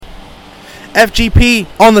FGP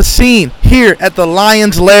on the scene here at the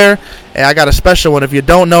Lion's Lair. Hey, I got a special one. If you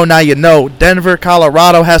don't know, now you know. Denver,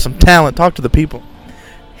 Colorado has some talent. Talk to the people.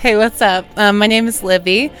 Hey, what's up? My name is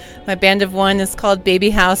Livy. My band of one is called Baby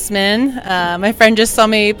Houseman. My friend just saw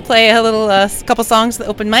me play a little couple songs at the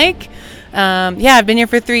open mic. I've been here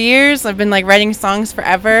for 3 years. I've been writing songs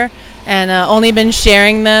forever and only been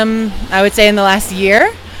sharing them, I would say, in the last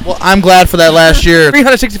year. Well, I'm glad for that last year.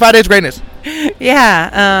 365 days greatness.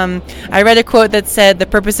 Yeah. I read a quote that said the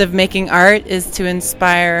purpose of making art is to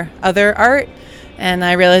inspire other art. And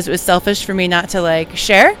I realized it was selfish for me not to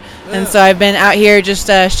share. Yeah. And so I've been out here just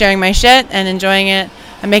sharing my shit and enjoying it.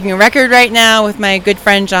 I'm making a record right now with my good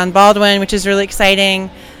friend John Baldwin, which is really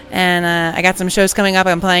exciting. And I got some shows coming up.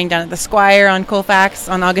 I'm playing down at the Squire on Colfax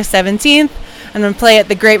on August 17th. I'm going to play at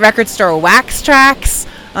the great record store Wax Trax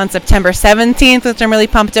on September 17th, which I'm really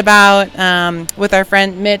pumped about, with our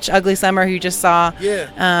friend Mitch Ugly Summer, who you just saw.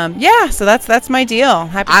 Yeah. So that's my deal.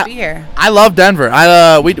 Happy to be here. I love Denver.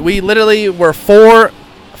 We literally were four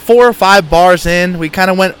or five bars in. We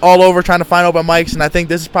kind of went all over trying to find open mics, and I think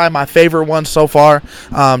this is probably my favorite one so far.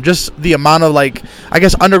 Just the amount of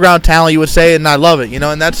underground talent, you would say, and I love it,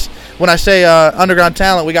 and that's when I say underground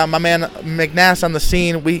talent. We got my man McNass on the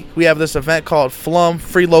scene. We have this event called Flum,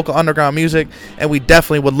 Free Local Underground Music, and we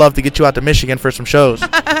definitely would love to get you out to Michigan for some shows.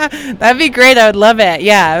 That'd be great. I would love it.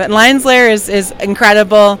 Yeah, Lion's Lair is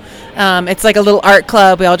incredible. It's like a little art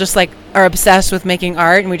club. We all just are obsessed with making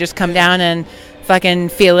art, and we just come down and fucking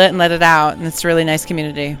feel it and let it out, and it's a really nice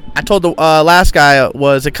community. I told the last guy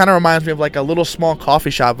it kind of reminds me of a little small coffee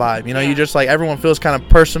shop vibe. You just everyone feels kind of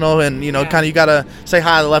personal, and kind of you gotta say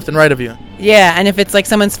hi to the left and right of you. Yeah, and if it's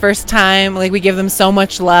someone's first time, we give them so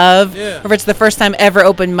much love. Yeah. Or if it's the first time ever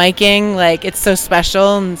open micing, it's so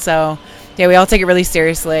special, and so yeah, we all take it really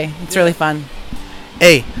seriously. It's really fun.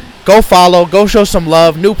 Hey, go follow, go show some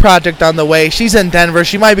love. New project on the way. She's in Denver.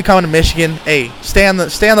 She might be coming to Michigan. Hey, stay on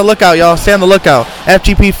the lookout, y'all. Stay on the lookout.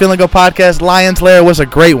 FGP Feeling Good Podcast. Lion's Lair was a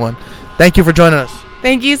great one. Thank you for joining us.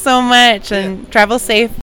 Thank you so much, and travel safe.